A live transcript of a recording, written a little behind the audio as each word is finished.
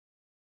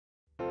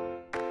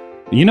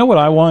You know what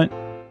I want?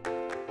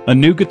 A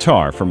new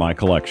guitar for my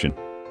collection.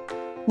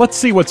 Let's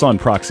see what's on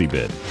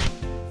Proxibid.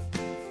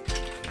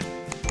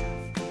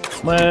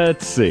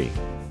 Let's see.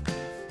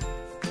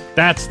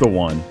 That's the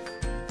one.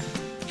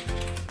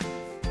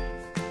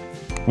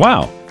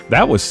 Wow,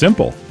 that was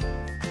simple.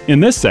 In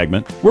this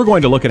segment, we're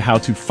going to look at how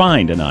to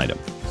find an item,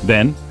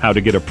 then how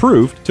to get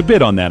approved to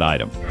bid on that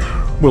item.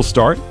 We'll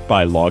start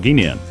by logging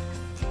in.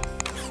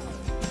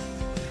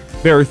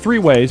 There are 3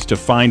 ways to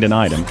find an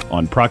item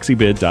on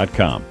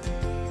Proxibid.com.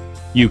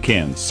 You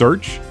can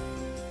search,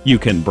 you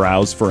can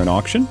browse for an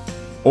auction,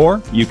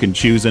 or you can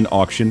choose an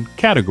auction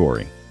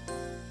category.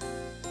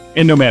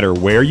 And no matter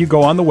where you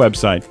go on the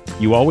website,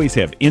 you always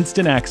have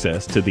instant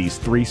access to these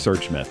 3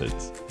 search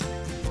methods.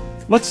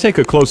 Let's take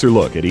a closer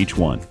look at each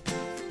one.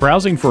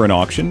 Browsing for an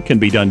auction can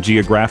be done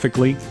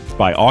geographically,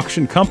 by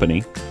auction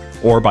company,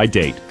 or by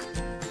date.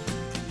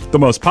 The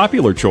most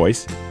popular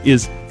choice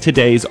is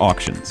Today's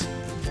Auctions.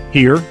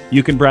 Here,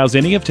 you can browse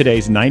any of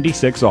today's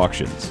 96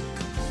 auctions.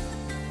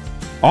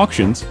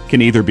 Auctions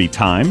can either be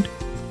timed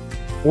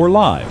or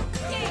live.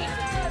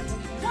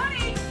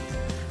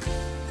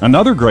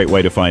 Another great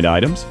way to find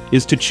items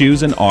is to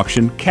choose an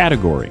auction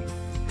category.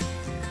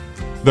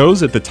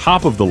 Those at the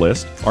top of the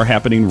list are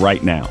happening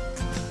right now.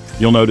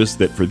 You'll notice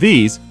that for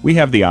these, we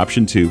have the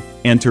option to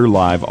enter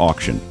live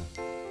auction.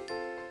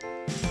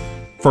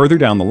 Further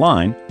down the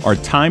line are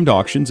timed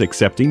auctions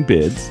accepting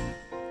bids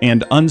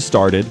and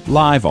unstarted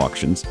live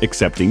auctions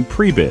accepting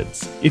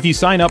pre-bids. If you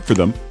sign up for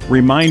them,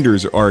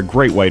 reminders are a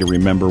great way to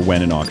remember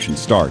when an auction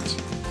starts.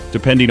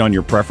 Depending on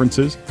your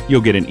preferences, you'll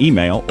get an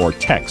email or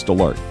text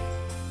alert.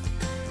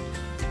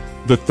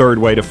 The third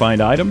way to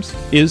find items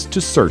is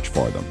to search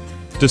for them.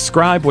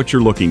 Describe what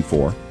you're looking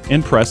for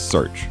and press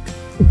search.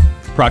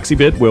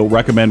 Proxibid will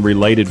recommend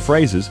related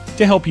phrases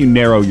to help you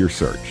narrow your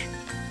search.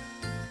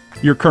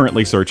 You're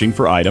currently searching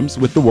for items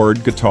with the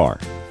word guitar.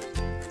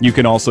 You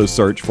can also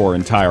search for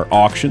entire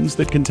auctions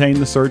that contain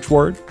the search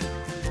word,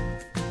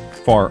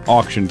 for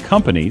auction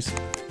companies,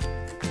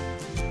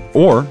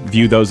 or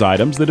view those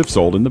items that have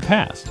sold in the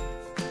past.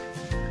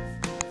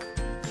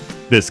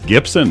 This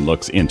Gibson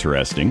looks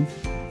interesting.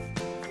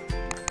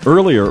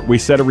 Earlier, we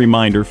set a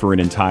reminder for an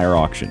entire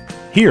auction.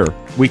 Here,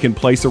 we can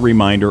place a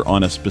reminder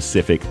on a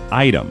specific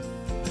item.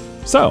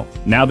 So,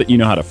 now that you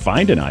know how to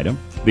find an item,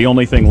 the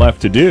only thing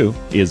left to do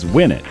is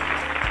win it.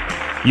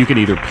 You can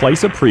either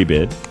place a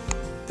pre-bid,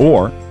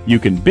 or you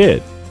can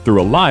bid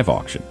through a live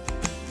auction.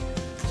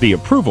 The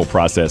approval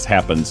process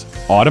happens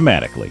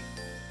automatically.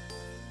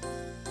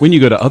 When you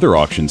go to other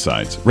auction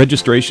sites,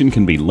 registration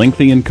can be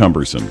lengthy and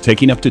cumbersome,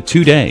 taking up to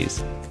 2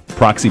 days.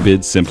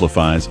 Proxibid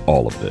simplifies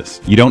all of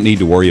this. You don't need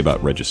to worry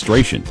about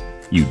registration.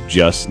 You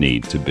just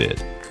need to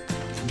bid.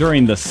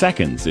 During the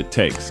seconds it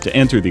takes to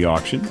enter the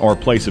auction or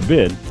place a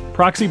bid,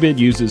 Proxibid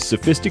uses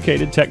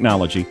sophisticated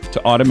technology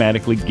to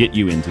automatically get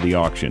you into the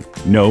auction.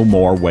 No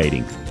more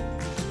waiting.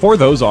 For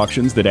those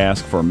auctions that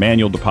ask for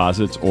manual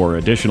deposits or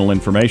additional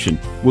information,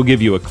 we'll give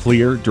you a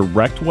clear,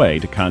 direct way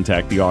to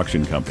contact the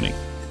auction company.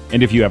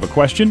 And if you have a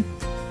question,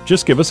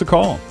 just give us a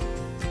call.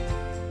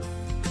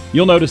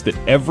 You'll notice that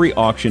every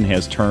auction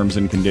has terms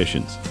and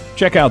conditions.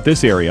 Check out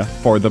this area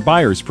for the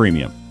buyer's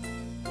premium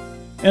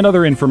and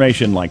other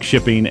information like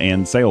shipping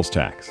and sales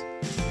tax.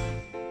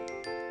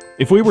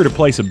 If we were to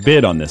place a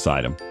bid on this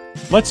item,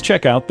 let's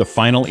check out the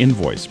final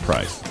invoice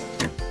price.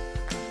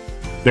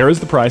 There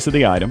is the price of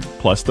the item,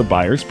 plus the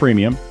buyer's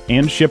premium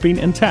and shipping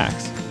and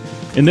tax.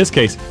 In this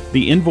case,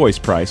 the invoice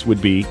price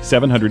would be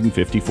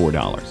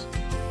 $754.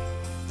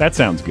 That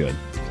sounds good.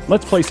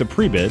 Let's place a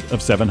pre-bid of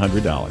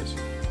 $700.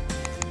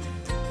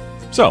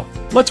 So,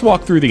 let's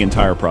walk through the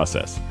entire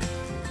process.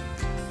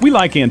 We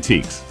like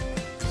antiques.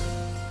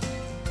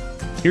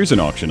 Here's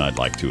an auction I'd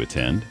like to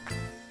attend.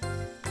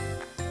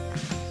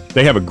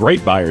 They have a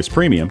great buyer's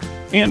premium,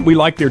 and we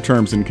like their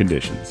terms and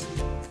conditions.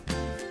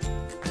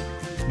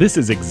 This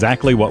is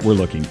exactly what we're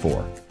looking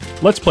for.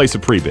 Let's place a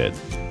pre-bid.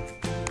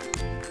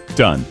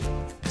 Done.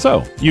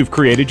 So, you've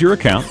created your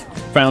account,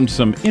 found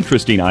some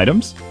interesting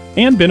items,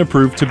 and been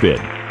approved to bid.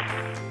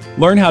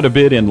 Learn how to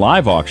bid in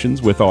live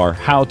auctions with our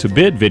How to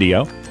Bid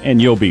video,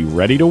 and you'll be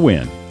ready to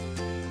win.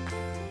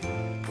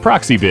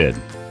 Proxibid.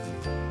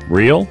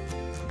 Real,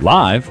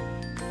 live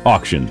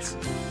auctions.